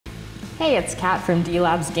Hey, it's Kat from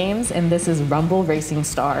Delabs Games, and this is Rumble Racing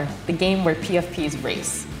Star, the game where PFPs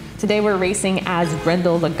race. Today we're racing as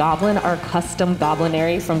Grendel the Goblin, our custom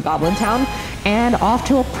Goblinary from Goblintown, and off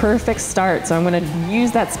to a perfect start. So I'm going to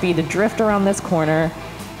use that speed to drift around this corner,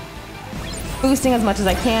 boosting as much as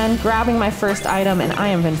I can, grabbing my first item, and I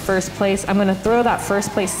am in first place. I'm going to throw that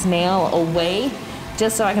first place snail away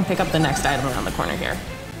just so I can pick up the next item around the corner here.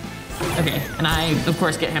 Okay, and I, of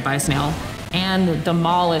course, get hit by a snail and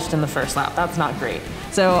demolished in the first lap. That's not great.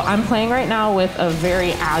 So I'm playing right now with a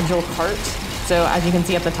very agile cart. So as you can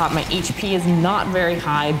see at the top, my HP is not very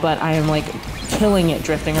high, but I am like killing it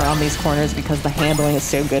drifting around these corners because the handling is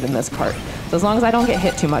so good in this cart. So as long as I don't get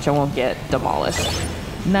hit too much, I won't get demolished.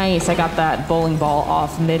 Nice, I got that bowling ball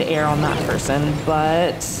off mid-air on that person,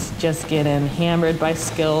 but just getting hammered by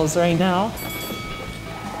skills right now.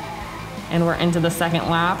 And we're into the second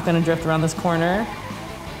lap, gonna drift around this corner.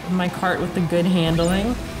 My cart with the good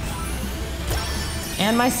handling.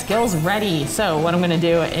 And my skill's ready. So what I'm gonna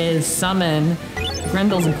do is summon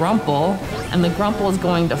Grendel's Grumple, and the Grumple is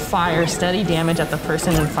going to fire steady damage at the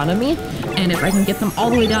person in front of me. And if I can get them all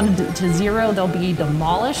the way down to 0, they'll be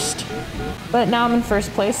demolished. But now I'm in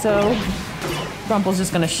first place, so Grumple's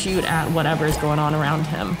just gonna shoot at whatever is going on around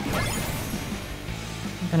him.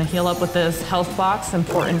 I'm gonna heal up with this health box,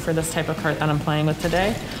 important for this type of cart that I'm playing with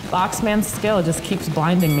today. Boxman's skill just keeps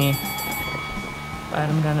blinding me. But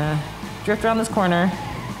I'm gonna drift around this corner,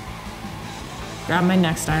 grab my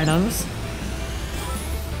next items.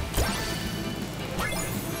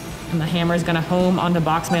 And the hammer is gonna home onto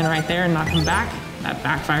Boxman right there and knock him back. That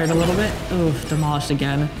backfired a little bit. Oof, demolished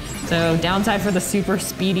again. So downside for the super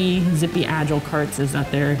speedy, zippy, agile carts is that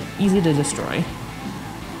they're easy to destroy.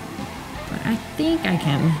 But I think I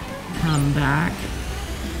can come back.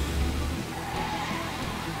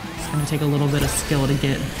 It's gonna take a little bit of skill to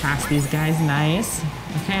get past these guys. Nice.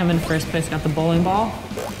 Okay, I'm in first place, got the bowling ball.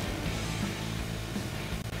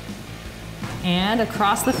 And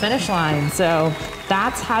across the finish line. So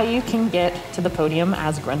that's how you can get to the podium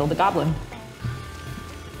as Grendel the Goblin.